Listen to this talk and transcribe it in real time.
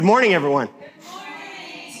Good morning, everyone. Good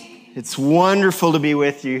morning. It's wonderful to be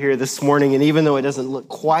with you here this morning. And even though it doesn't look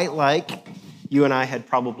quite like you and I had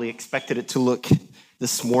probably expected it to look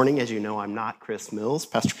this morning, as you know, I'm not Chris Mills,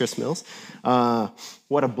 Pastor Chris Mills.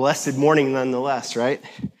 What a blessed morning nonetheless, right?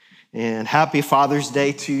 And happy Father's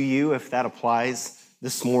Day to you, if that applies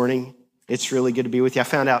this morning. It's really good to be with you. I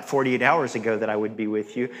found out 48 hours ago that I would be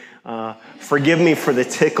with you. Forgive me for the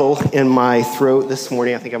tickle in my throat this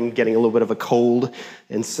morning. I think I'm getting a little bit of a cold.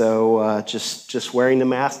 And so just wearing the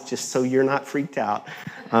mask just so you're not freaked out.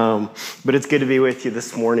 But it's good to be with you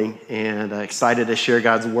this morning and excited to share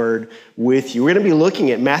God's word with you. We're going to be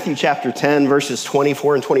looking at Matthew chapter 10, verses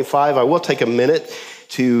 24 and 25. I will take a minute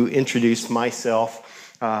to introduce myself.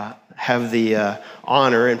 Have the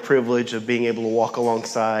honor and privilege of being able to walk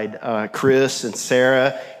alongside Chris and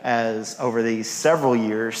Sarah as over these several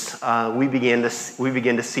years we begin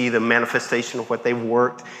to see the manifestation of what they've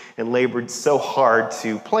worked and labored so hard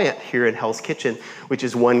to plant here in Hell's Kitchen, which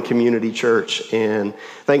is One Community Church. And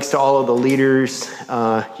thanks to all of the leaders,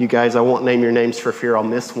 you guys, I won't name your names for fear I'll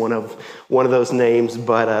miss one of those names,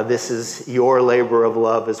 but this is your labor of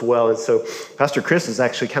love as well. And so Pastor Chris is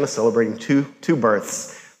actually kind of celebrating two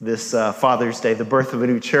births this Father's Day, the birth of a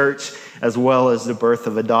new church, as well as the birth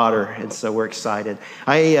of a daughter. And so we're excited.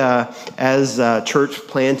 As a church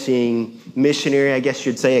planting missionary, I guess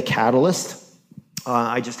you'd say a catalyst,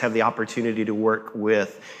 I just have the opportunity to work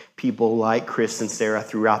with people like Chris and Sarah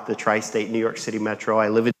throughout the tri-state New York City metro. I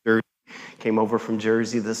live in Jersey. Came over from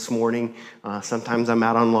Jersey this morning. Sometimes I'm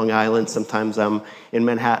out on Long Island. Sometimes I'm in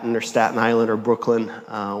Manhattan or Staten Island or Brooklyn,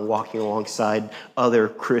 walking alongside other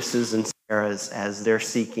Chris's and Sarah's as they're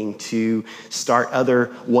seeking to start other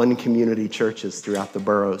One Community churches throughout the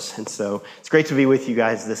boroughs. And so it's great to be with you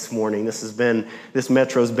guys this morning. This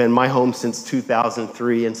metro's been my home since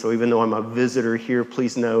 2003. And so even though I'm a visitor here,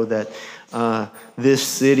 please know that this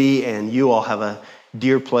city and you all have a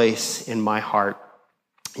dear place in my heart.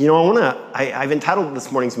 You know, I've entitled this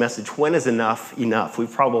morning's message, When is Enough Enough? We've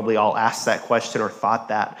probably all asked that question or thought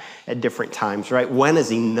that at different times, right? When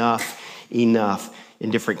is enough enough in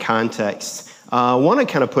different contexts? I want to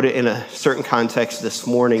kind of put it in a certain context this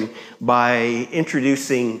morning by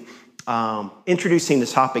introducing the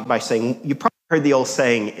topic by saying, you probably heard the old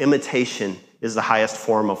saying, imitation is the highest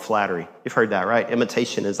form of flattery. You've heard that, right?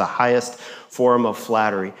 Imitation is the highest form of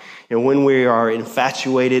flattery. And when we are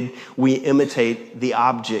infatuated, we imitate the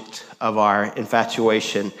object of our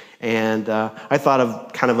infatuation. And I thought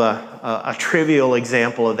of kind of a trivial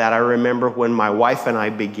example of that. I remember when my wife and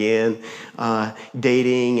I began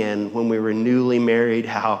dating and when we were newly married,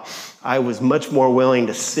 how I was much more willing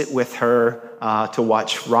to sit with her to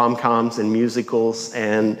watch rom-coms and musicals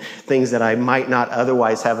and things that I might not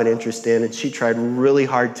otherwise have an interest in. And she tried really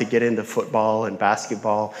hard to get into football and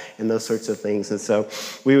basketball and those sorts of things. And so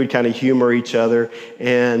we would kind of humor each other.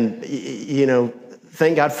 And, you know,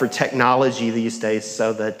 thank God for technology these days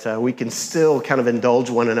so that we can still kind of indulge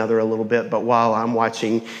one another a little bit. But while I'm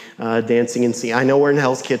watching dancing and singing, I know we're in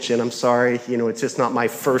Hell's Kitchen. I'm sorry. You know, it's just not my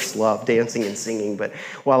first love, dancing and singing. But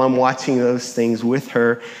while I'm watching those things with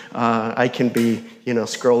her, I can be, you know,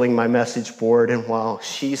 scrolling my message board. And while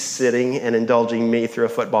she's sitting and indulging me through a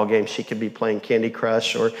football game, she could be playing Candy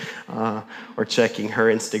Crush or checking her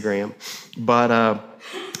Instagram. But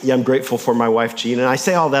yeah, I'm grateful for my wife, Jean. And I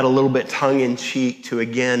say all that a little bit tongue-in-cheek to,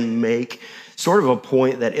 again, make sort of a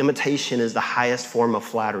point that imitation is the highest form of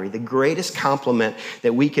flattery. The greatest compliment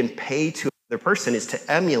that we can pay to another person is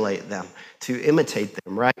to emulate them, to imitate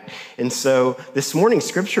them, right? And so this morning's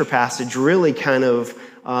scripture passage really kind of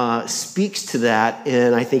speaks to that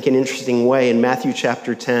in, I think, an interesting way in Matthew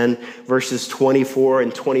chapter 10, verses 24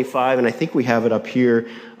 and 25. And I think we have it up here.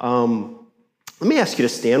 Let me ask you to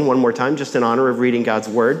stand one more time, just in honor of reading God's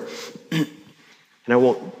word. And I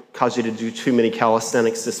won't cause you to do too many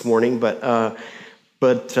calisthenics this morning, but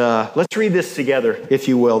let's read this together, if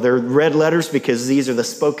you will. They're red letters because these are the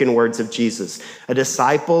spoken words of Jesus. A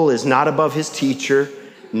disciple is not above his teacher,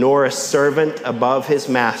 nor a servant above his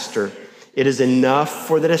master. It is enough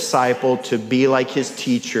for the disciple to be like his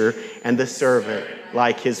teacher and the servant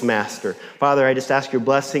like his master. Father, I just ask your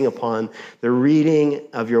blessing upon the reading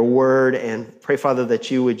of your word and pray, Father, that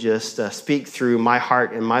you would just speak through my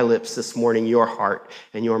heart and my lips this morning, your heart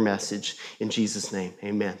and your message. In Jesus' name,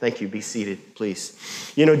 amen. Thank you. Be seated, please.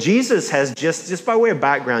 You know, Jesus has just by way of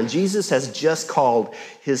background, Jesus has just called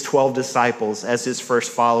his 12 disciples as his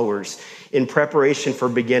first followers in preparation for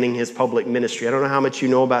beginning his public ministry. I don't know how much you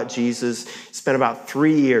know about Jesus. He spent about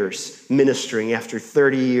 3 years ministering after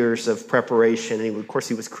 30 years of preparation. And of course,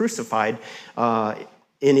 he was crucified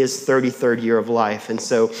in his 33rd year of life. And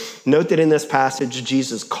so note that in this passage,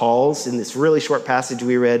 Jesus calls, in this really short passage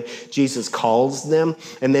we read, Jesus calls them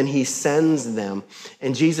and then he sends them.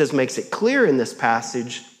 And Jesus makes it clear in this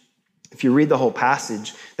passage, if you read the whole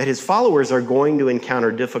passage, that his followers are going to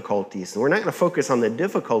encounter difficulties. And we're not going to focus on the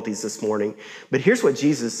difficulties this morning, but here's what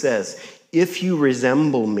Jesus says. If you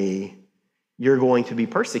resemble me, you're going to be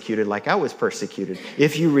persecuted like I was persecuted.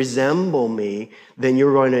 If you resemble me, then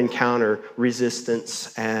you're going to encounter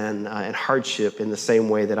resistance and hardship in the same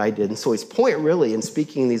way that I did. And so his point really in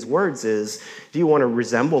speaking these words is, do you want to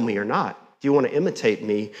resemble me or not? Do you want to imitate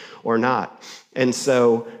me or not? And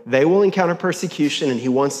so they will encounter persecution, and he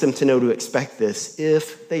wants them to know to expect this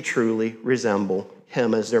if they truly resemble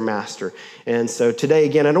him as their master. And so today,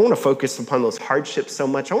 again, I don't want to focus upon those hardships so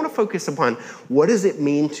much. I want to focus upon what does it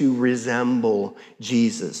mean to resemble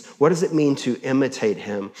Jesus? What does it mean to imitate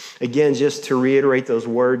him? Again, just to reiterate those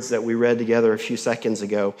words that we read together a few seconds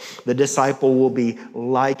ago, the disciple will be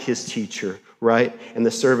like his teacher, right? And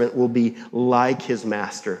the servant will be like his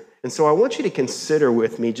master. And so I want you to consider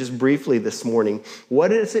with me just briefly this morning, what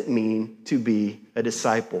does it mean to be a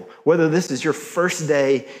disciple? Whether this is your first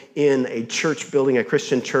day in a church building, a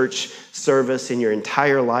Christian church service in your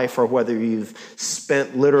entire life, or whether you've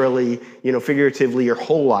spent literally, figuratively your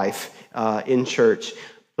whole life in church.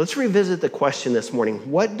 Let's revisit the question this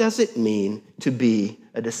morning. What does it mean to be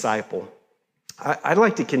a disciple? I'd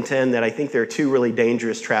like to contend that I think there are two really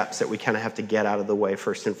dangerous traps that we kind of have to get out of the way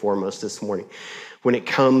first and foremost this morning when it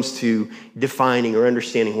comes to defining or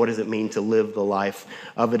understanding what does it mean to live the life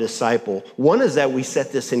of a disciple. One is that we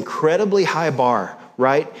set this incredibly high bar,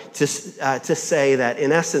 right? To say that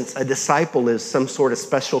in essence, a disciple is some sort of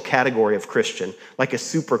special category of Christian, like a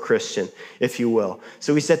super Christian, if you will.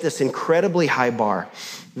 So we set this incredibly high bar.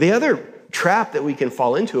 The other trap that we can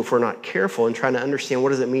fall into if we're not careful and trying to understand what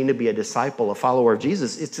does it mean to be a disciple, a follower of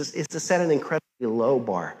Jesus, is to set an incredibly low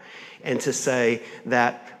bar and to say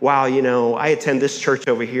that, wow, I attend this church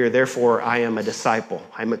over here, therefore I am a disciple,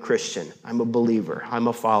 I'm a Christian, I'm a believer, I'm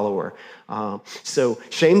a follower. So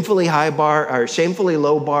shamefully high bar, or shamefully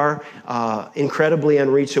low bar, incredibly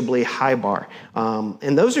unreachably high bar.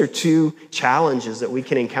 And those are two challenges that we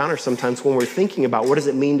can encounter sometimes when we're thinking about what does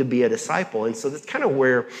it mean to be a disciple. And so that's kind of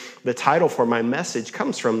where the title for my message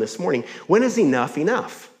comes from this morning. When is enough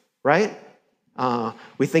enough, right?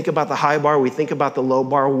 We think about the high bar, we think about the low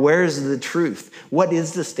bar. Where's the truth? What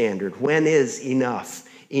is the standard? When is enough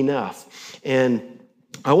enough? And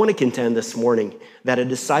I want to contend this morning that a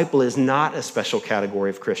disciple is not a special category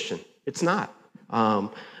of Christian. It's not.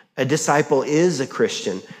 A disciple is a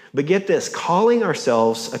Christian. But get this, calling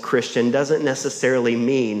ourselves a Christian doesn't necessarily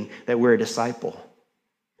mean that we're a disciple.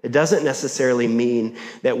 It doesn't necessarily mean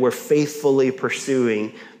that we're faithfully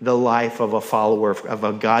pursuing the life of a follower, of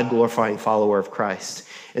a God-glorifying follower of Christ.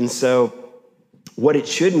 And so what it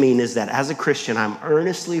should mean is that as a Christian, I'm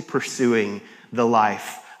earnestly pursuing the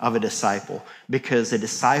life of a disciple, because a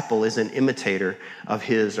disciple is an imitator of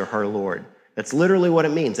his or her Lord. That's literally what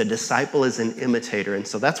it means. A disciple is an imitator. And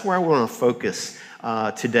so that's where I want to focus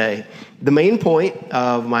today. The main point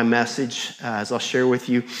of my message, as I'll share with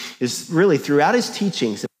you, is really throughout his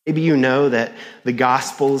teachings. Maybe you know that the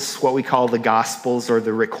Gospels, what we call the Gospels, or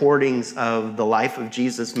the recordings of the life of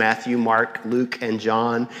Jesus, Matthew, Mark, Luke, and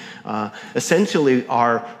John, essentially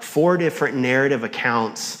are four different narrative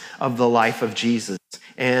accounts of the life of Jesus.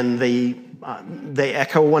 And they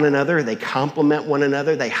echo one another, they complement one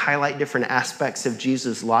another, they highlight different aspects of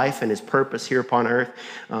Jesus' life and his purpose here upon earth.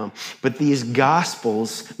 But these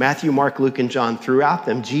Gospels, Matthew, Mark, Luke, and John, throughout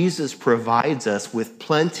them, Jesus provides us with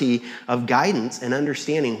plenty of guidance and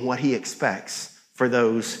understanding what he expects for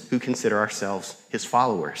those who consider ourselves his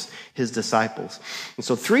followers, his disciples. And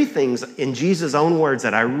so three things in Jesus' own words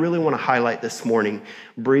that I really want to highlight this morning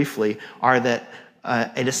briefly are that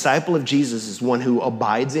a disciple of Jesus is one who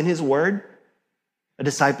abides in his word. A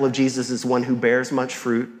disciple of Jesus is one who bears much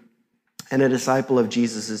fruit. And a disciple of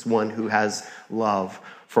Jesus is one who has love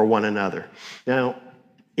for one another. Now,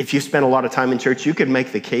 if you spend a lot of time in church, you could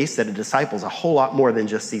make the case that a disciple is a whole lot more than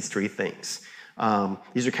just these three things.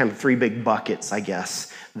 These are kind of three big buckets, I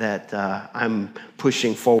guess, that I'm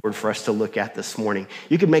pushing forward for us to look at this morning.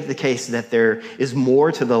 You could make the case that there is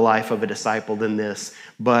more to the life of a disciple than this,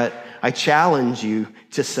 but I challenge you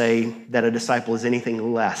to say that a disciple is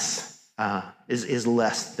anything less, is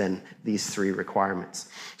less than these three requirements.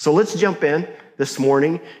 So let's jump in this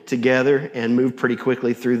morning together and move pretty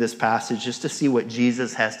quickly through this passage just to see what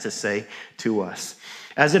Jesus has to say to us.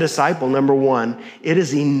 As a disciple, number one, it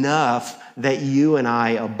is enough that you and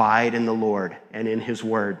I abide in the Lord and in his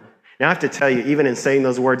word. Now, I have to tell you, even in saying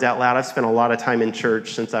those words out loud, I've spent a lot of time in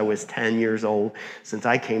church since I was 10 years old, since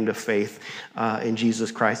I came to faith in Jesus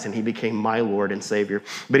Christ, and he became my Lord and Savior.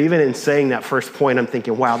 But even in saying that first point, I'm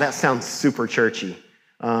thinking, wow, that sounds super churchy.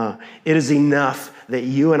 It is enough that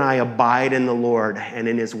you and I abide in the Lord and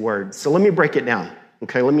in his word. So let me break it down.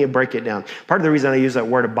 Okay, let me break it down. Part of the reason I use that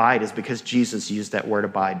word abide is because Jesus used that word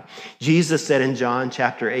abide. Jesus said in John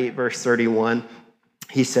chapter 8, verse 31,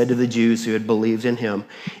 he said to the Jews who had believed in him,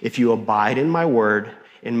 if you abide in my word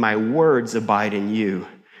and my words abide in you,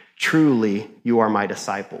 truly you are my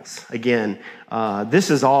disciples. Again, this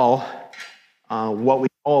is all what we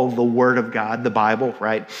call the Word of God, the Bible,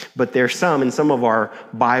 right? But there's in some of our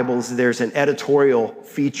Bibles, there's an editorial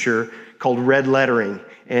feature called red lettering.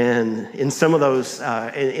 And in some of those,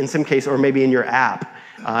 in some cases, or maybe in your app,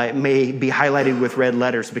 it may be highlighted with red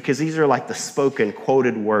letters because these are like the spoken,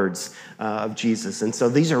 quoted words of Jesus. And so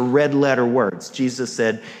these are red letter words. Jesus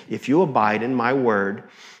said, if you abide in my word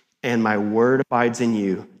and my word abides in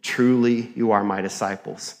you, truly you are my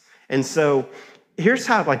disciples. And so here's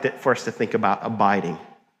how I'd like for us to think about abiding.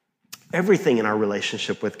 Everything in our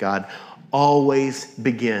relationship with God always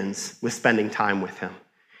begins with spending time with him.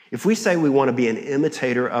 If we say we want to be an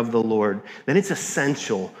imitator of the Lord, then it's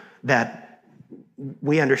essential that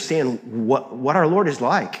we understand what our Lord is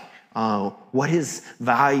like, what his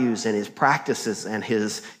values and his practices and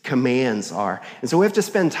his commands are. And so we have to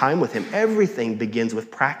spend time with him. Everything begins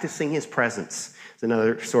with practicing his presence. It's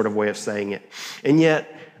another sort of way of saying it. And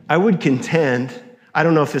yet, I would contend, I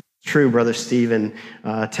don't know if it's true, Brother Steve, in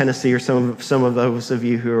Tennessee, or some of those of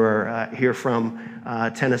you who are here from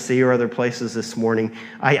Tennessee or other places this morning.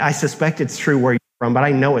 I suspect it's true where you're from, but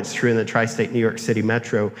I know it's true in the tri-state New York City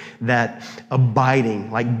metro, that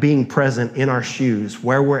abiding, like being present in our shoes,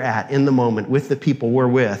 where we're at, in the moment, with the people we're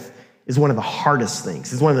with, is one of the hardest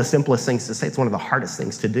things. It's one of the simplest things to say. It's one of the hardest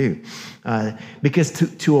things to do. Because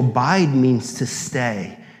to abide means to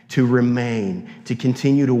stay, to remain, to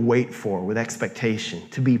continue to wait for with expectation,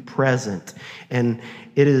 to be present. And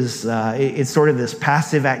it's sort of this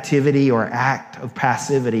passive activity or act of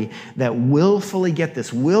passivity that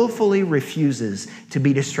willfully refuses to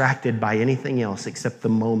be distracted by anything else except the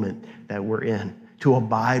moment that we're in, to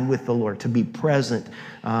abide with the Lord, to be present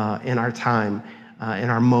in our time, in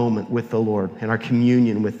our moment with the Lord, in our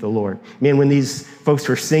communion with the Lord. Man, when these folks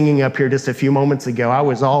were singing up here just a few moments ago, I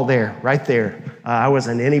was all there, right there. I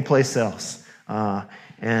wasn't any place else.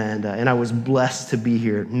 And I was blessed to be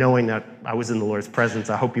here, knowing that I was in the Lord's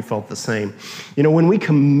presence. I hope you felt the same. You know, when we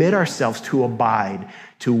commit ourselves to abide,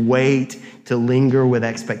 to wait, to linger with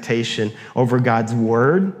expectation over God's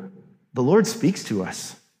word, the Lord speaks to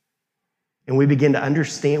us. And we begin to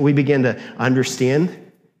understand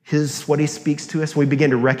what he speaks to us. We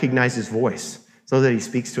begin to recognize his voice so that he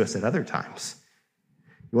speaks to us at other times.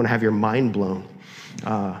 You want to have your mind blown.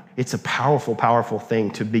 It's a powerful, powerful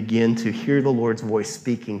thing to begin to hear the Lord's voice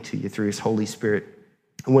speaking to you through his Holy Spirit.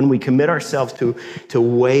 And when we commit ourselves to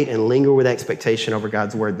wait and linger with expectation over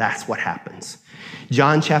God's word, that's what happens.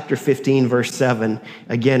 John chapter 15, verse 7,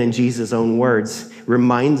 again in Jesus' own words,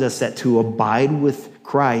 reminds us that to abide with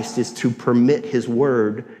Christ is to permit his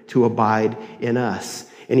word to abide in us.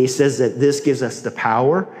 And he says that this gives us the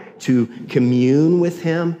power to commune with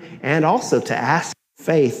him and also to ask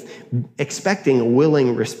faith, expecting a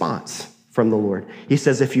willing response from the Lord. He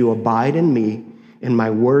says, if you abide in me and my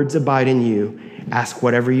words abide in you, ask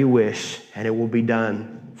whatever you wish and it will be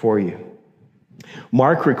done for you.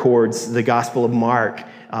 Mark records, the Gospel of Mark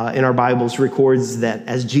in our Bibles records that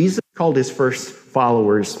as Jesus called his first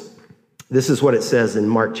followers, this is what it says in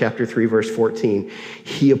Mark chapter 3, verse 14.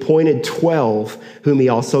 He appointed 12, whom he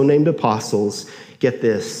also named apostles, get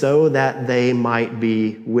this, so that they might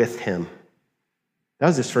be with him. That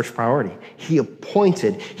was his first priority.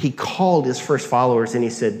 He called his first followers and he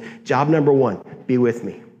said, job number one, be with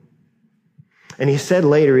me. And he said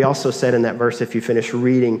later, he also said in that verse, if you finish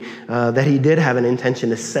reading, that he did have an intention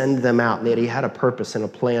to send them out, that he had a purpose and a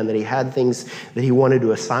plan, that he had things that he wanted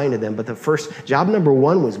to assign to them. But the first job number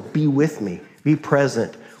one was be with me, be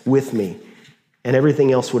present with me. And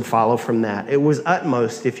everything else would follow from that. It was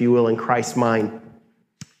utmost, if you will, in Christ's mind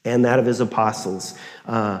and that of his apostles,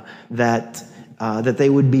 that they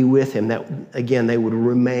would be with him, that, again, they would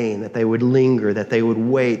remain, that they would linger, that they would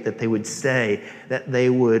wait, that they would stay, that they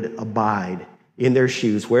would abide in their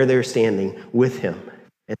shoes, where they're standing with him.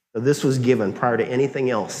 And so this was given prior to anything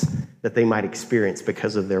else that they might experience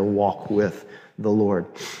because of their walk with the Lord.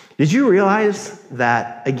 Did you realize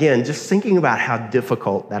that, again, just thinking about how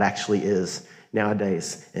difficult that actually is,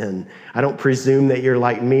 nowadays. And I don't presume that you're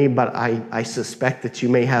like me, but I suspect that you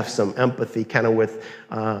may have some empathy kind of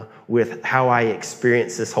with how I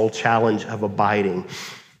experience this whole challenge of abiding.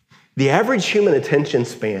 The average human attention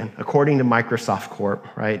span, according to Microsoft Corp,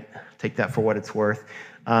 right? Take that for what it's worth,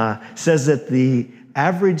 says that the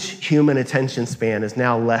average human attention span is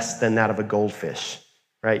now less than that of a goldfish,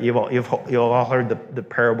 right? You've all heard the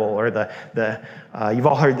parable, or you've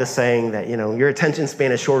all heard the saying that, your attention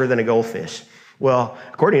span is shorter than a goldfish. Well,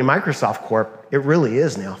 according to Microsoft Corp, it really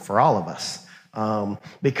is now for all of us,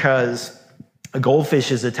 because a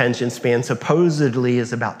goldfish's attention span supposedly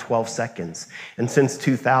is about 12 seconds. And since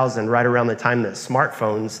 2000, right around the time that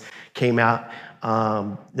smartphones came out,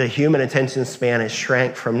 the human attention span has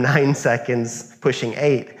shrank from 9 seconds, pushing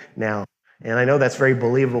 8 now. And I know that's very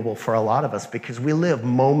believable for a lot of us because we live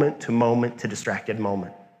moment to moment to distracted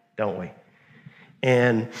moment, don't we?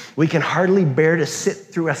 And we can hardly bear to sit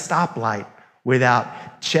through a stoplight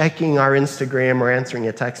without checking our Instagram or answering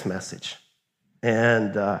a text message.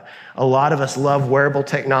 And a lot of us love wearable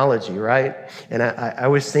technology, right? And I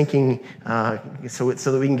was thinking, so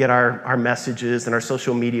that we can get our messages and our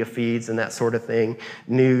social media feeds and that sort of thing,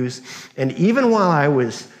 news. And even while I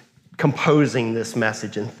was composing this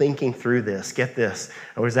message and thinking through this, get this,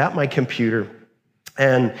 I was at my computer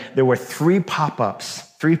and there were 3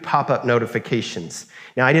 pop-up notifications.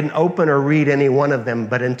 Now, I didn't open or read any one of them,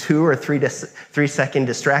 but in 2 or 3 second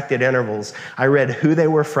distracted intervals, I read who they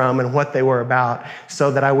were from and what they were about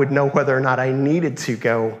so that I would know whether or not I needed to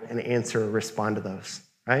go and answer or respond to those,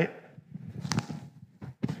 right?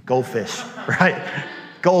 Goldfish, right?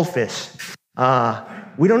 Goldfish.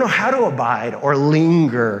 We don't know how to abide or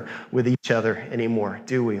linger with each other anymore,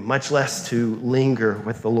 do we? Much less to linger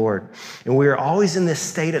with the Lord. And we are always in this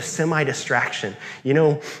state of semi-distraction.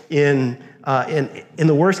 In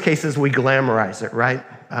the worst cases, we glamorize it, right?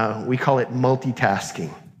 We call it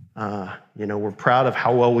multitasking. We're proud of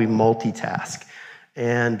how well we multitask.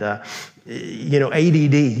 And,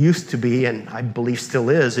 ADD used to be, and I believe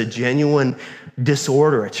still is, a genuine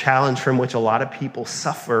disorder, a challenge from which a lot of people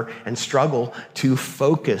suffer and struggle to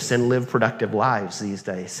focus and live productive lives these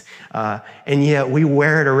days. And yet we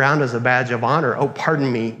wear it around as a badge of honor. Oh,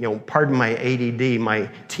 pardon me, pardon my ADD. My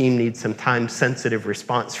team needs some time-sensitive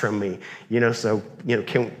response from me.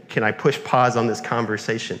 Can I push pause on this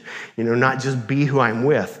conversation? Not just be who I'm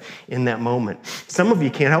with in that moment. Some of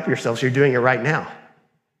you can't help yourselves. You're doing it right now.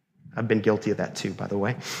 I've been guilty of that too, by the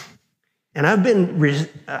way. And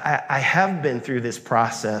I have been through this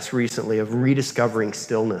process recently of rediscovering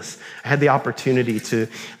stillness. I had the opportunity to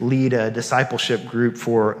lead a discipleship group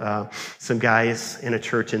for some guys in a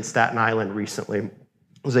church in Staten Island recently.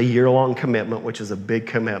 It was a year-long commitment, which is a big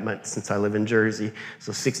commitment since I live in Jersey.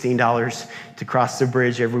 So $16 to cross the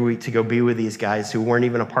bridge every week to go be with these guys who weren't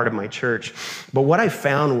even a part of my church. But what I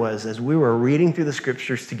found was, as we were reading through the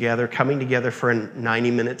scriptures together, coming together for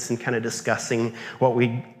 90 minutes and kind of discussing what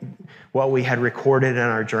we had recorded in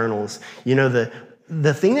our journals,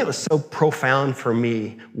 the thing that was so profound for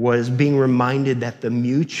me was being reminded that the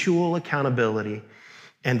mutual accountability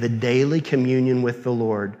and the daily communion with the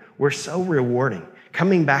Lord were so rewarding.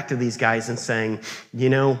 Coming back to these guys and saying,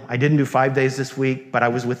 I didn't do 5 days this week, but I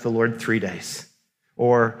was with the Lord 3 days.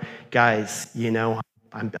 Or, guys,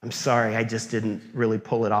 I'm sorry, I just didn't really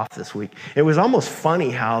pull it off this week. It was almost funny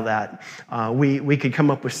how that we could come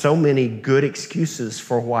up with so many good excuses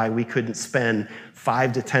for why we couldn't spend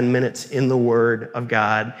 5 to 10 minutes in the Word of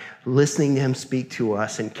God, listening to Him speak to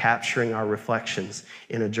us and capturing our reflections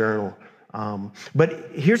in a journal.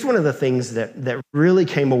 But here's one of the things that really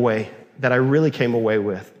came away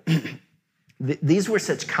with. These were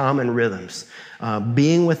such common rhythms.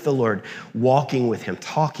 Being with the Lord, walking with Him,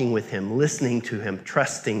 talking with Him, listening to Him,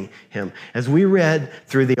 trusting Him. As we read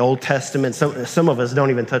through the Old Testament, some of us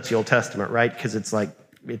don't even touch the Old Testament, right? Because it's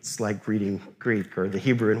like reading Greek or the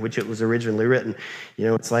Hebrew in which it was originally written.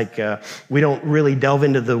 It's like we don't really delve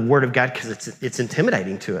into the Word of God because it's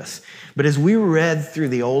intimidating to us. But as we read through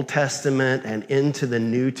the Old Testament and into the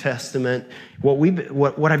New Testament,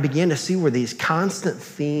 what I began to see were these constant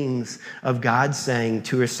themes of God saying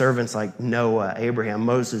to His servants like Noah, Abraham,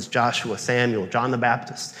 Moses, Joshua, Samuel, John the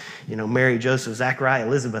Baptist, Mary, Joseph, Zechariah,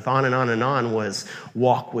 Elizabeth, on and on and on, was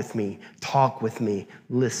walk with me, talk with me,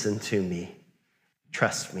 listen to me.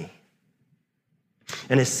 Trust me.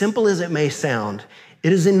 And as simple as it may sound,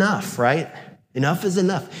 it is enough, right? Enough is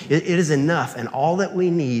enough. It is enough, and all that we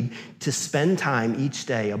need to spend time each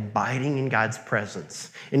day abiding in God's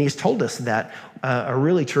presence. And He's told us that a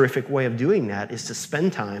really terrific way of doing that is to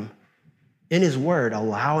spend time in His Word,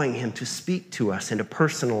 allowing Him to speak to us and to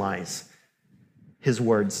personalize his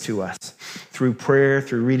words to us through prayer,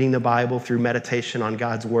 through reading the Bible, through meditation on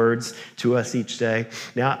God's words to us each day.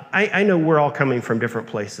 Now, I know we're all coming from different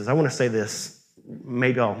places. I want to say this.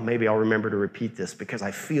 Maybe I'll remember to repeat this because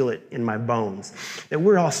I feel it in my bones, that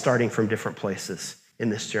we're all starting from different places in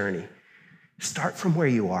this journey. Start from where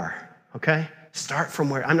you are, okay? Start from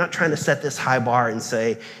where. I'm not trying to set this high bar and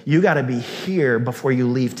say, you got to be here before you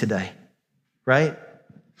leave today, right?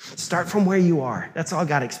 Start from where you are. That's all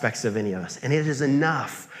God expects of any of us. And it is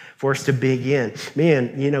enough for us to begin.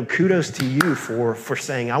 Man, kudos to you for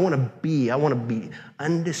saying, I want to be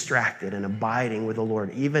undistracted and abiding with the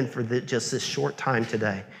Lord, even for just this short time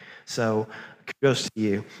today. So kudos to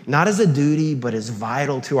you. Not as a duty, but as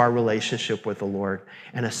vital to our relationship with the Lord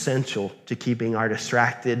and essential to keeping our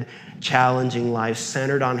distracted, challenging lives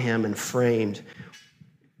centered on him and framed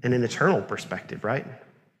in an eternal perspective, right?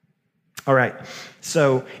 All right,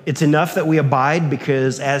 so it's enough that we abide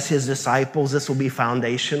because as his disciples, this will be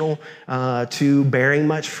foundational to bearing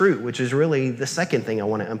much fruit, which is really the second thing I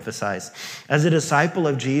want to emphasize. As a disciple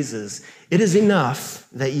of Jesus, it is enough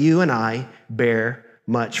that you and I bear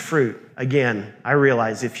much fruit. Again, I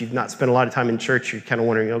realize if you've not spent a lot of time in church, you're kind of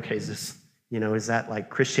wondering, okay, is that like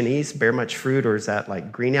Christianese, bear much fruit, or is that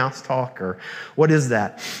like greenhouse talk, or what is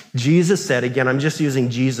that? Jesus said, again, I'm just using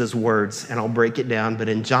Jesus' words, and I'll break it down, but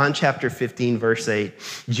in John chapter 15, verse 8,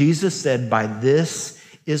 Jesus said, by this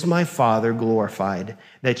is my Father glorified,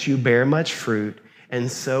 that you bear much fruit,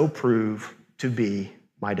 and so prove to be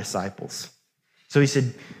my disciples. So he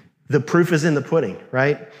said, the proof is in the pudding,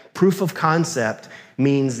 right? Proof of concept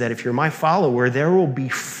means that if you're my follower, there will be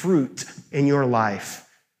fruit in your life.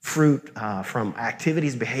 Fruit from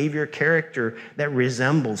activities, behavior, character that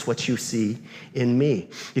resembles what you see in me.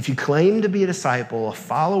 If you claim to be a disciple, a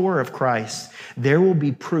follower of Christ, there will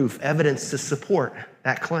be proof, evidence to support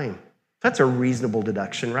that claim. That's a reasonable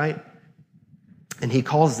deduction, right? And he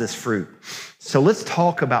calls this fruit. So let's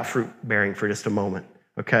talk about fruit bearing for just a moment,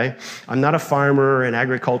 okay? I'm not a farmer, an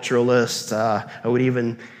agriculturalist. I would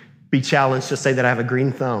even be challenged to say that I have a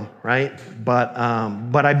green thumb, right? But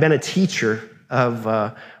I've been a teacher of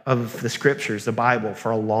the scriptures, the Bible,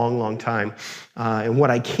 for a long, long time. And what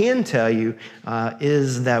I can tell you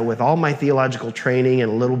is that with all my theological training and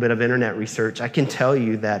a little bit of internet research, I can tell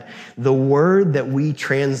you that the word that we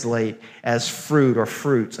translate as fruit or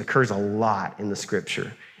fruits occurs a lot in the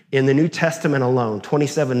scripture. In the New Testament alone,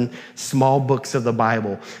 27 small books of the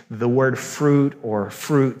Bible, the word fruit or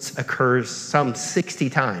fruits occurs some 60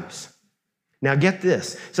 times. Now get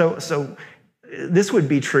this. So this would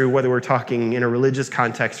be true whether we're talking in a religious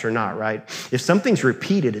context or not, right? If something's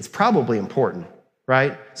repeated, it's probably important,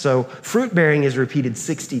 right? So fruit bearing is repeated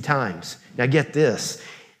 60 times. Now get this.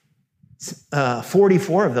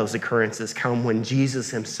 44 of those occurrences come when Jesus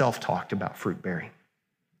himself talked about fruit bearing.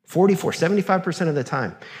 44, 75% of the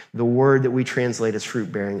time, the word that we translate as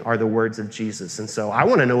fruit bearing are the words of Jesus. And so I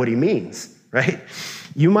want to know what he means, right?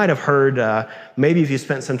 You might have heard, maybe if you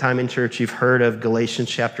spent some time in church, you've heard of Galatians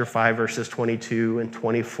chapter 5, verses 22 and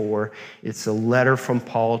 24. It's a letter from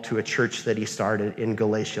Paul to a church that he started in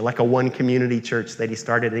Galatia, like a one community church that he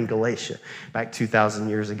started in Galatia back 2,000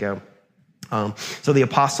 years ago. So the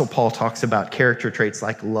Apostle Paul talks about character traits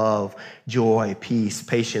like love, joy, peace,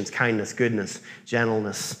 patience, kindness, goodness,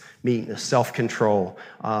 gentleness, meekness, self-control.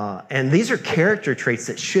 And these are character traits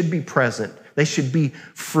that should be present. They should be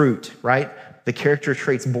fruit, right? The character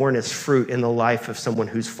traits born as fruit in the life of someone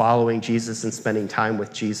who's following Jesus and spending time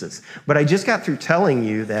with Jesus. But I just got through telling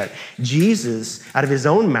you that Jesus, out of his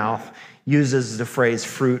own mouth, uses the phrase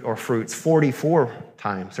fruit or fruits 44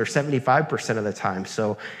 times or 75% of the time.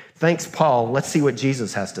 So thanks, Paul. Let's see what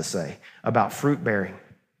Jesus has to say about fruit bearing.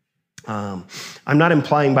 I'm not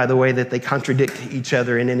implying, by the way, that they contradict each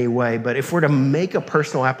other in any way, but if we're to make a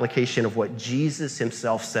personal application of what Jesus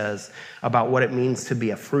himself says about what it means to be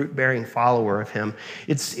a fruit-bearing follower of him,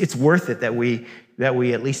 it's worth it that we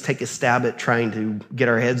at least take a stab at trying to get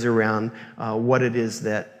our heads around what it is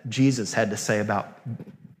that Jesus had to say about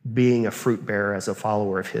being a fruit bearer as a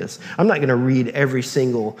follower of his. I'm not going to read every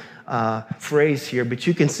single phrase here, but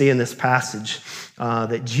you can see in this passage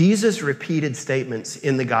that Jesus' repeated statements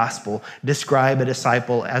in the gospel describe a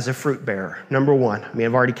disciple as a fruit bearer. Number one,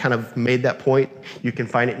 I've already kind of made that point. You can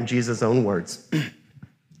find it in Jesus' own words.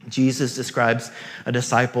 Jesus describes a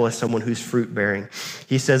disciple as someone who's fruit bearing.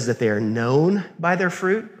 He says that they are known by their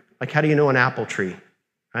fruit. Like, how do you know an apple tree,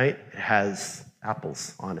 right? It has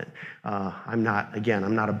apples on it. I'm not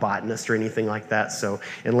a botanist or anything like that. So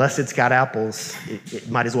unless it's got apples, it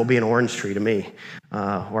might as well be an orange tree to me,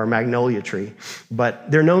 or a magnolia tree. But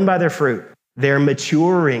they're known by their fruit. They're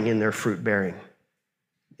maturing in their fruit bearing.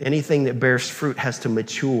 Anything that bears fruit has to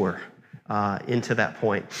mature. into that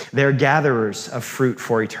point. They're gatherers of fruit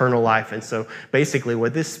for eternal life. And so basically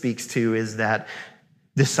what this speaks to is that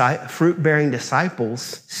fruit-bearing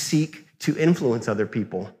disciples seek to influence other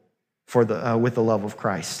people with the love of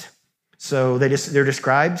Christ. So they're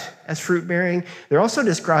described as fruit-bearing.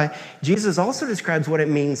 Jesus also describes what it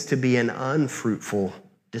means to be an unfruitful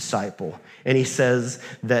disciple. And he says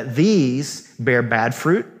that these bear bad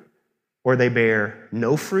fruit, or they bear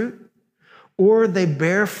no fruit, or they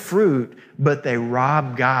bear fruit, but they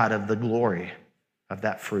rob God of the glory of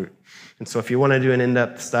that fruit. And so if you want to do an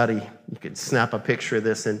in-depth study, you could snap a picture of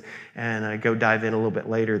this and go dive in a little bit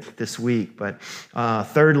later this week. But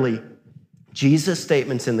thirdly, Jesus'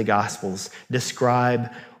 statements in the Gospels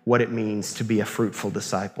describe what it means to be a fruitful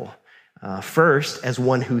disciple. First, as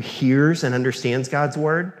one who hears and understands God's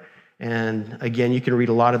word. And again, you can read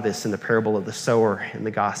a lot of this in the parable of the sower in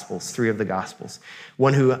the Gospels, 3 of the Gospels.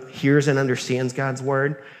 One who hears and understands God's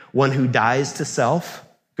word. One who dies to self.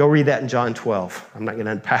 Go read that in John 12. I'm not going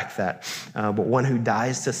to unpack that. But one who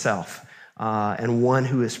dies to self. And one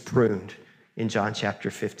who is pruned in John chapter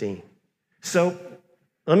 15. So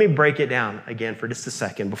let me break it down again for just a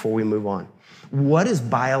second before we move on. What is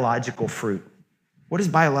biological fruit? What is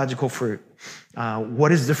biological fruit?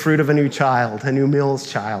 What is the fruit of a new child, a new Mills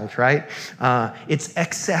child, right? It's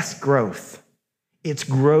excess growth. It's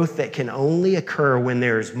growth that can only occur when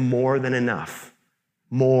there's more than enough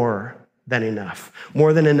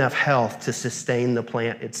health to sustain the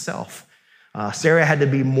plant itself. Sarah had to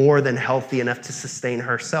be more than healthy enough to sustain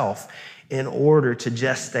herself in order to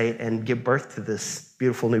gestate and give birth to this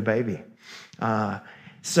beautiful new baby.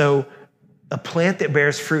 So a plant that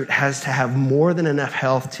bears fruit has to have more than enough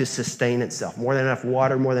health to sustain itself, more than enough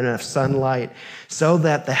water, more than enough sunlight, so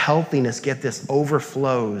that the healthiness, get this,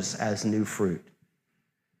 overflows as new fruit.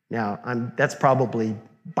 Now, that's probably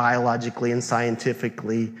biologically and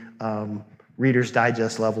scientifically Reader's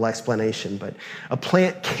Digest level explanation, but a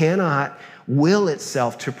plant cannot will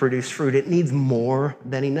itself to produce fruit. It needs more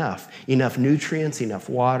than enough nutrients, enough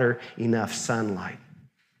water, enough sunlight.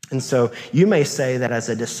 And so you may say that as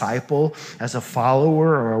a disciple, as a follower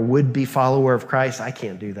or a would-be follower of Christ, I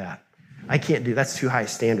can't do that. That's too high a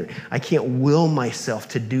standard. I can't will myself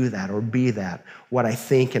to do that or be that, what I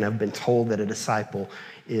think and have been told that a disciple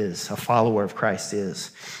is, a follower of Christ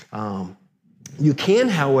is. You can,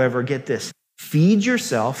 however, get this, feed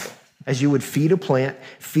yourself as you would feed a plant,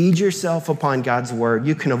 feed yourself upon God's word.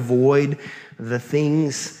 You can avoid the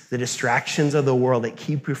things, the distractions of the world that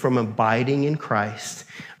keep you from abiding in Christ.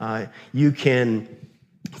 You can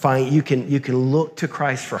look to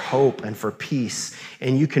Christ for hope and for peace,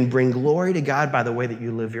 and you can bring glory to God by the way that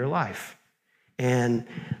you live your life, and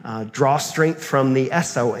draw strength from the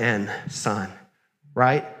S-O-N, Son,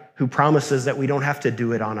 right? Who promises that we don't have to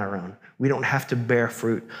do it on our own. We don't have to bear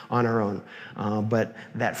fruit on our own, but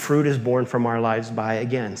that fruit is born from our lives by,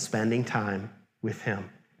 again, spending time with him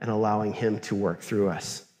and allowing him to work through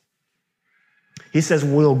us. He says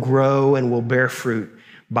we'll grow and we'll bear fruit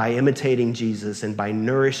by imitating Jesus and by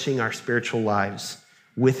nourishing our spiritual lives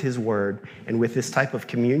with his word and with this type of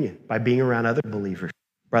communion, by being around other believers,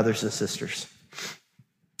 brothers and sisters.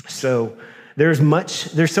 So there's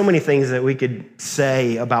so many things that we could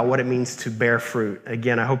say about what it means to bear fruit.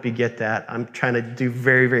 Again, I hope you get that. I'm trying to do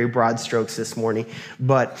very, very broad strokes this morning.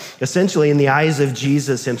 But essentially, in the eyes of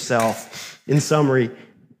Jesus himself, in summary,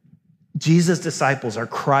 Jesus' disciples are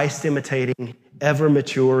Christ-imitating,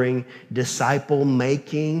 ever-maturing,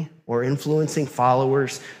 disciple-making or influencing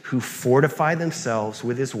followers who fortify themselves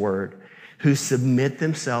with his word, who submit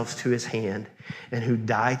themselves to his hand, and who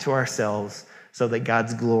die to ourselves so that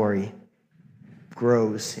God's glory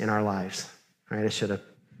grows in our lives. All right, I should have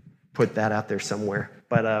put that out there somewhere.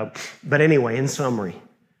 But anyway, in summary,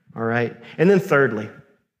 all right? And then thirdly,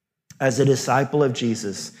 as a disciple of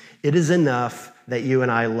Jesus, it is enough that you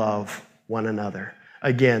and I love one another.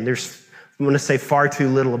 Again, I'm going to say far too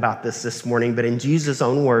little about this morning, but in Jesus'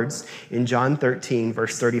 own words, in John 13,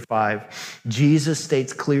 verse 35, Jesus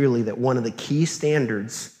states clearly that one of the key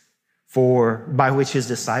standards by which his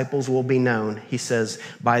disciples will be known, he says,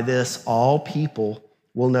 by this, all people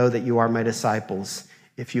will know that you are my disciples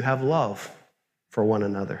if you have love for one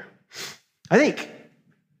another. I think,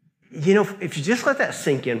 if you just let that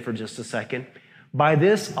sink in for just a second, by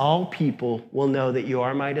this, all people will know that you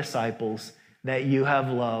are my disciples, that you have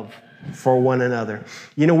love for one another.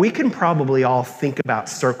 We can probably all think about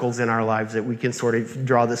circles in our lives that we can sort of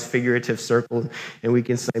draw this figurative circle, and we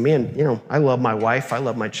can say, man, I love my wife, I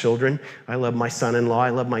love my children, I love my son-in-law, I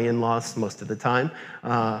love my in-laws most of the time.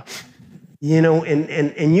 And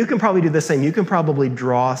you can probably do the same. You can probably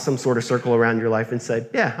draw some sort of circle around your life and say,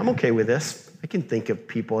 yeah, I'm okay with this. I can think of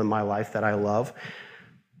people in my life that I love.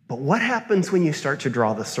 But what happens when you start to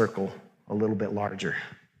draw the circle a little bit larger?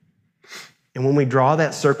 And when we draw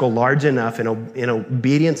that circle large enough in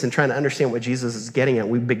obedience and trying to understand what Jesus is getting at,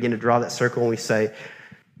 we begin to draw that circle and we say,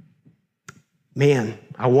 man,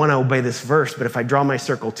 I want to obey this verse, but if I draw my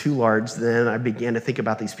circle too large, then I begin to think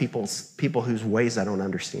about these people whose ways I don't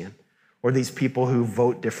understand, or these people who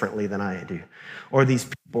vote differently than I do, or these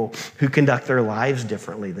people who conduct their lives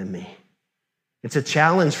differently than me. It's a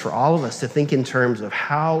challenge for all of us to think in terms of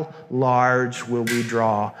how large will we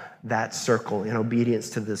draw that circle in obedience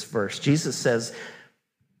to this verse. Jesus says,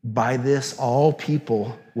 by this all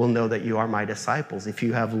people will know that you are my disciples if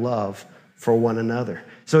you have love for one another.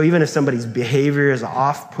 So even if somebody's behavior is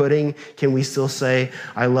off-putting, can we still say,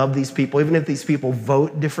 I love these people? Even if these people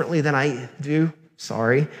vote differently than I do,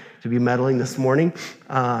 sorry to be meddling this morning,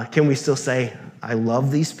 can we still say, I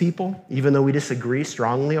love these people, even though we disagree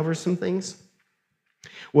strongly over some things?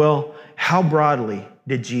 Well, how broadly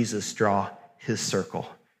did Jesus draw his circle?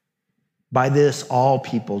 By this, all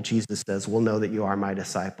people, Jesus says, will know that you are my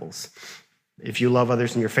disciples. If you love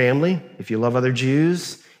others in your family, if you love other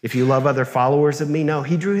Jews, if you love other followers of me, no,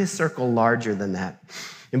 he drew his circle larger than that.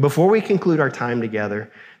 And before we conclude our time together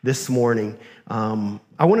this morning, I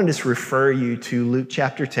want to just refer you to Luke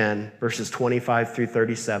chapter 10, verses 25 through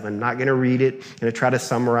 37. Not going to read it, going to try to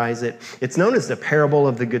summarize it. It's known as the parable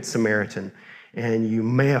of the Good Samaritan. And you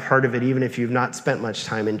may have heard of it even if you've not spent much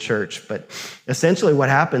time in church. But essentially what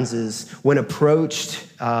happens is when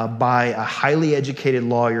approached by a highly educated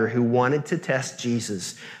lawyer who wanted to test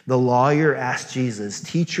Jesus, the lawyer asked Jesus,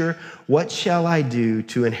 "Teacher, what shall I do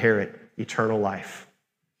to inherit eternal life?"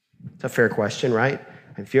 It's a fair question, right?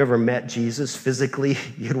 If you ever met Jesus physically,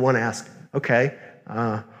 you'd want to ask, okay,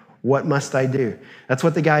 what must I do? That's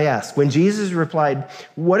what the guy asked. When Jesus replied,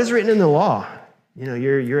 what is written in the law? You know,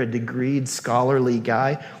 you're a degreed, scholarly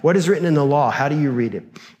guy. What is written in the law? How do you read it?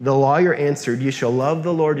 The lawyer answered, you shall love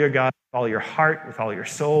the Lord your God with all your heart, with all your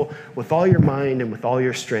soul, with all your mind, and with all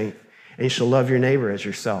your strength. And you shall love your neighbor as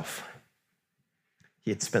yourself.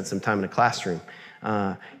 He had spent some time in a classroom.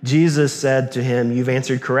 Jesus said to him, you've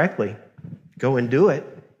answered correctly. Go and do it,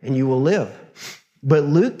 and you will live.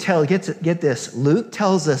 But get this, Luke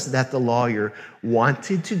tells us that the lawyer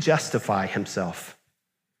wanted to justify himself.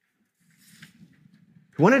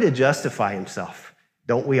 He wanted to justify himself.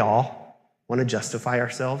 Don't we all want to justify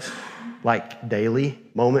ourselves? Like daily,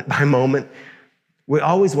 moment by moment. We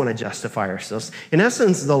always want to justify ourselves. In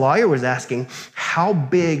essence, the lawyer was asking, how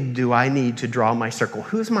big do I need to draw my circle?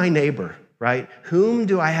 Who's my neighbor, right? Whom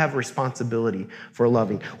do I have responsibility for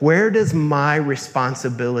loving? Where does my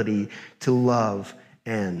responsibility to love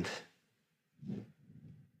end?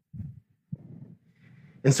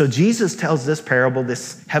 And so Jesus tells this parable,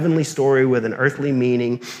 this heavenly story with an earthly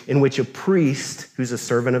meaning in which a priest, who's a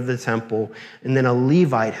servant of the temple, and then a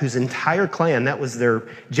Levite whose entire clan, that was their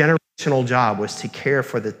generational job, was to care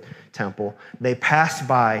for the temple. They passed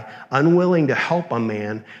by unwilling to help a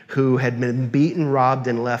man who had been beaten, robbed,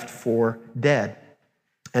 and left for dead.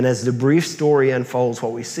 And as the brief story unfolds,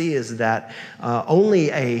 what we see is that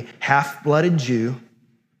only a half-blooded Jew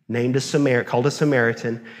called a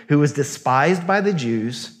Samaritan, who was despised by the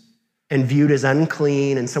Jews and viewed as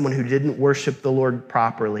unclean and someone who didn't worship the Lord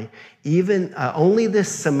properly. Only this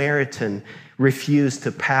Samaritan refused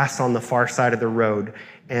to pass on the far side of the road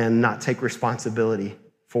and not take responsibility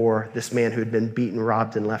for this man who had been beaten,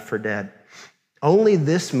 robbed, and left for dead. Only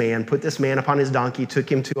this man put this man upon his donkey,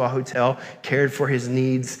 took him to a hotel, cared for his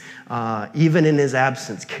needs, even in his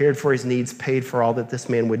absence, cared for his needs, paid for all that this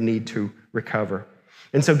man would need to recover.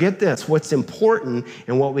 And so get this, what's important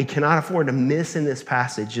and what we cannot afford to miss in this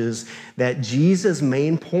passage is that Jesus'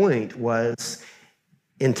 main point was,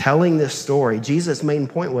 in telling this story, Jesus' main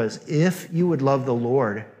point was, if you would love the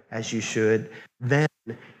Lord as you should, then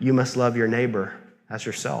you must love your neighbor as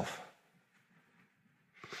yourself.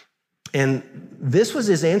 And this was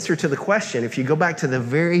his answer to the question. If you go back to the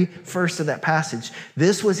very first of that passage,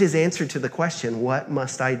 this was his answer to the question, what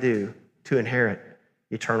must I do to inherit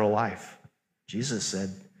eternal life? Jesus said,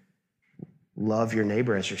 love your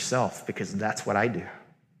neighbor as yourself, because that's what I do.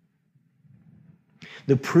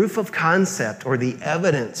 The proof of concept, or the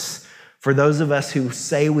evidence for those of us who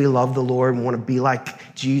say we love the Lord and want to be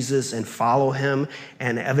like Jesus and follow him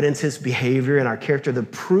and evidence his behavior and our character, the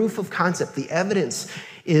proof of concept, the evidence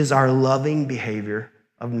is our loving behavior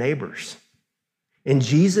of neighbors. And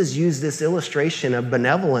Jesus used this illustration of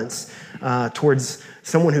benevolence towards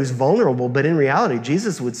someone who's vulnerable, but in reality,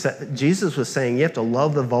 Jesus was saying you have to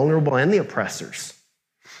love the vulnerable and the oppressors.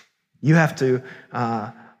 You have to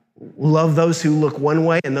love those who look one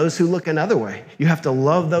way and those who look another way. You have to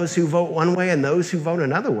love those who vote one way and those who vote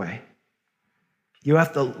another way. You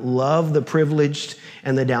have to love the privileged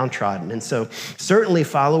and the downtrodden. And so certainly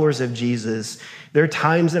followers of Jesus, there are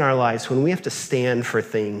times in our lives when we have to stand for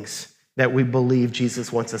things that we believe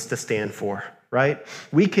Jesus wants us to stand for, right?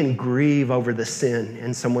 We can grieve over the sin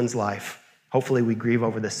in someone's life. Hopefully we grieve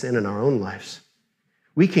over the sin in our own lives.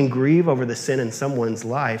 We can grieve over the sin in someone's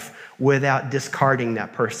life without discarding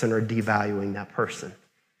that person or devaluing that person.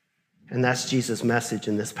 And that's Jesus' message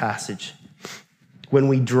in this passage. When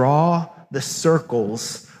we draw the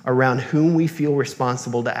circles around whom we feel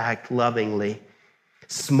responsible to act lovingly,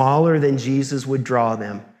 smaller than Jesus would draw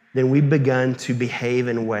them, then we've begun to behave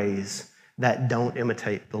in ways that don't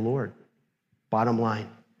imitate the Lord, bottom line,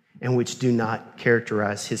 and which do not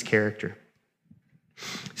characterize his character.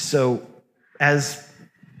 So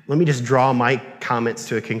let me just draw my comments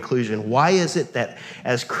to a conclusion. Why is it that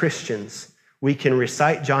as Christians, we can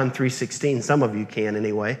recite John 3:16, some of you can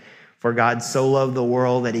anyway, for God so loved the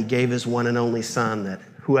world that he gave his one and only son, that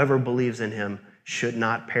whoever believes in him should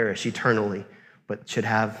not perish eternally, but should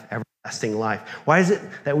have everlasting life. Why is it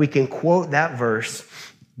that we can quote that verse,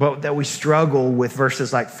 but that we struggle with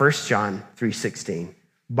verses like 1 John 3:16?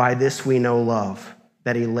 By this we know love,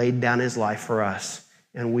 that he laid down his life for us,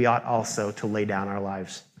 and we ought also to lay down our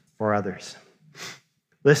lives for others.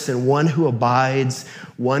 Listen, one who abides,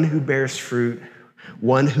 one who bears fruit,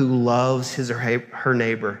 one who loves his or her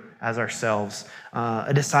neighbor as ourselves.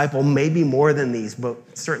 A disciple may be more than these, but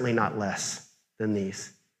certainly not less than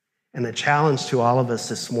these. And the challenge to all of us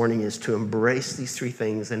this morning is to embrace these three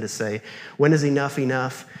things and to say, when is enough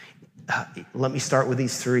enough? Let me start with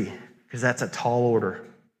these three, because that's a tall order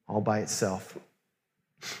all by itself.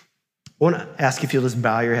 I want to ask if you'll just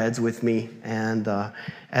bow your heads with me, and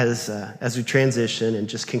as we transition and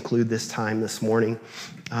just conclude this time this morning,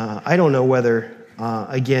 I don't know whether,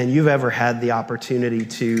 again, you've ever had the opportunity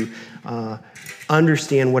to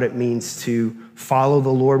understand what it means to follow the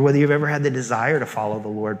Lord, whether you've ever had the desire to follow the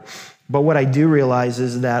Lord. But what I do realize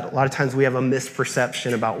is that a lot of times we have a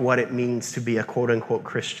misperception about what it means to be a quote-unquote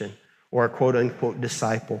Christian or a quote-unquote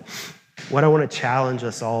disciple. What I want to challenge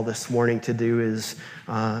us all this morning to do is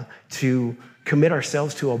to commit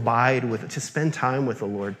ourselves to abide with, to spend time with the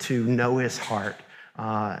Lord, to know his heart.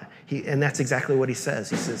 And that's exactly what he says.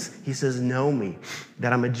 He says, know me,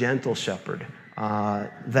 that I'm a gentle shepherd,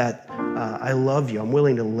 that I love you. I'm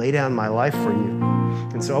willing to lay down my life for you.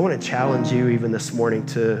 And so I want to challenge you even this morning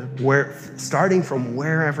to starting from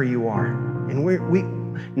wherever you are.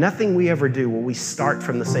 And nothing we ever do will we start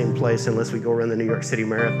from the same place unless we go run the New York City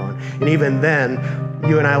Marathon. And even then,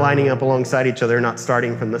 you and I lining up alongside each other are not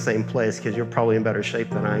starting from the same place, because you're probably in better shape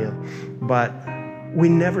than I am. But we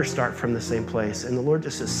never start from the same place. And the Lord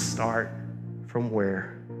just says, start from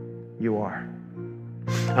where you are.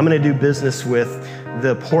 I'm going to do business with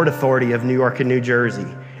the Port Authority of New York and New Jersey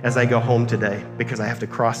as I go home today, because I have to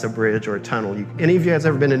cross a bridge or a tunnel. Any of you guys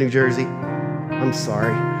ever been to New Jersey? I'm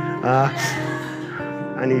sorry.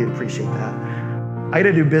 I need to appreciate that. I got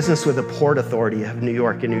to do business with the Port Authority of New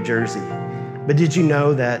York and New Jersey. But did you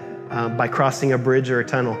know that by crossing a bridge or a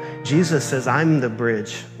tunnel, Jesus says, I'm the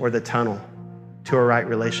bridge or the tunnel to a right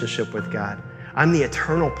relationship with God. I'm the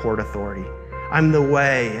eternal Port Authority. I'm the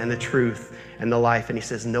way and the truth and the life. And he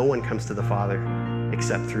says, no one comes to the Father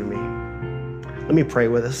except through me. Let me pray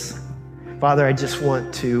with us. Father, I just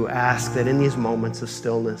want to ask that in these moments of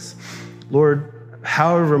stillness, Lord,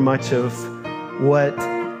 however much of what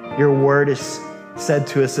your word has said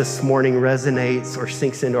to us this morning resonates or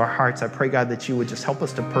sinks into our hearts, I pray, God, that you would just help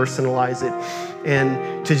us to personalize it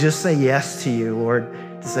and to just say yes to you, Lord.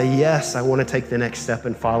 To say, yes, I want to take the next step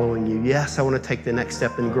in following you. Yes, I want to take the next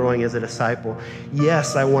step in growing as a disciple.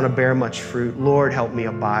 Yes, I want to bear much fruit. Lord, help me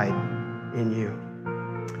abide in you.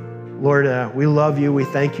 Lord, we love you. We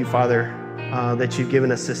thank you, Father, that you've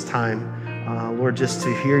given us this time. Lord, just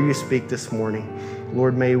to hear you speak this morning.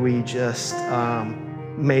 Lord, may we just,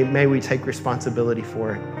 may we take responsibility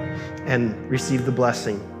for it and receive the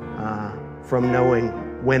blessing from knowing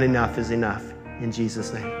when enough is enough. In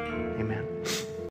Jesus' name.